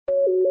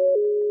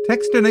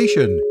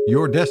Techstination,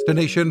 your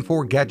destination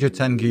for gadgets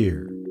and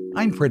gear.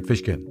 I'm Fred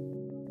Fishkin.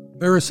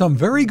 There are some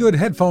very good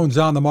headphones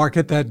on the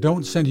market that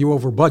don't send you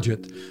over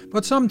budget,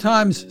 but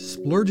sometimes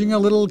splurging a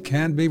little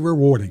can be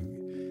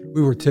rewarding.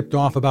 We were tipped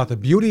off about the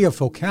beauty of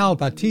Focal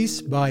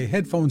Bathys by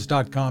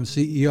Headphones.com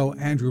CEO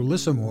Andrew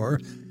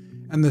Lissamore,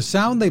 and the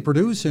sound they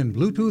produce in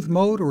Bluetooth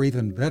mode, or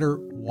even better,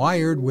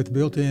 wired with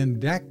built-in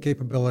DAC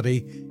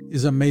capability,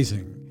 is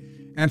amazing.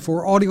 And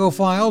for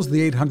audiophiles,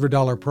 the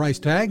 $800 price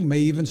tag may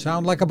even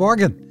sound like a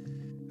bargain.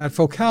 At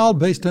Focal,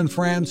 based in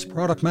France,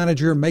 product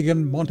manager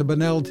Megan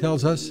Montebanel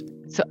tells us,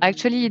 So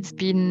actually, it's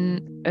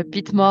been a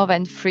bit more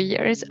than 3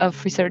 years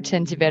of research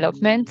and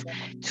development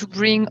to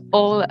bring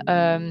all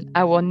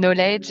our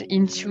knowledge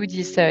into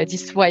this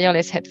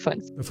wireless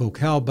headphones. the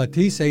Focal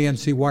Bathys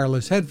ANC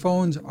wireless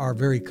headphones are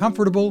very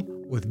comfortable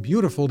with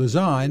beautiful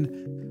design.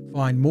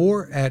 Find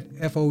more at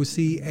focal.com.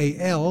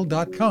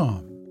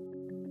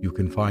 You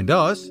can find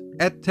us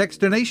at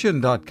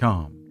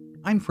Techstination.com.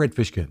 I'm Fred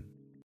Fishkin.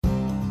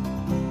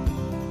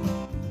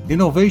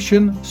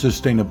 Innovation,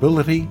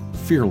 sustainability,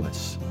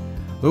 fearless.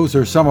 Those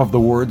are some of the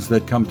words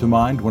that come to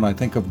mind when I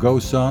think of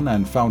GoSun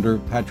and founder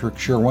Patrick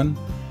Sherwin.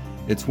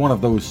 It's one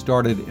of those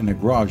started in a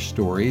garage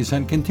stories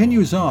and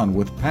continues on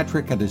with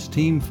Patrick and his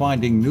team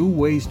finding new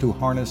ways to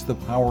harness the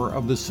power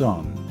of the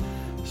sun.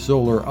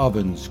 Solar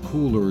ovens,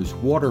 coolers,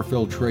 water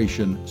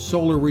filtration,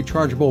 solar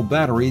rechargeable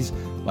batteries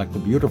like the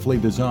beautifully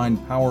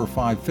designed Power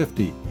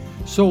 550,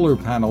 solar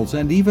panels,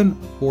 and even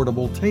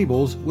portable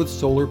tables with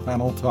solar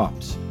panel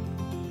tops.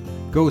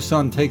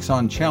 GoSun takes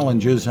on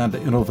challenges and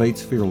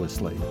innovates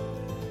fearlessly.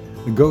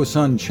 The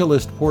GoSun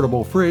Chillest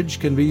portable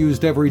fridge can be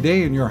used every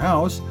day in your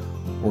house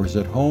or is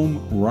at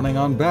home running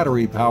on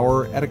battery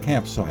power at a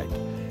campsite.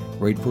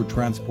 Great for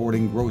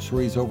transporting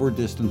groceries over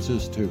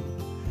distances too.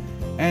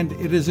 And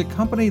it is a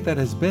company that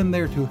has been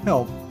there to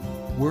help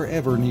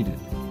wherever needed.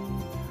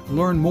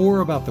 Learn more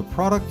about the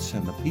products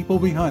and the people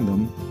behind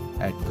them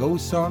at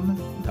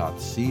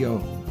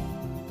gosun.co.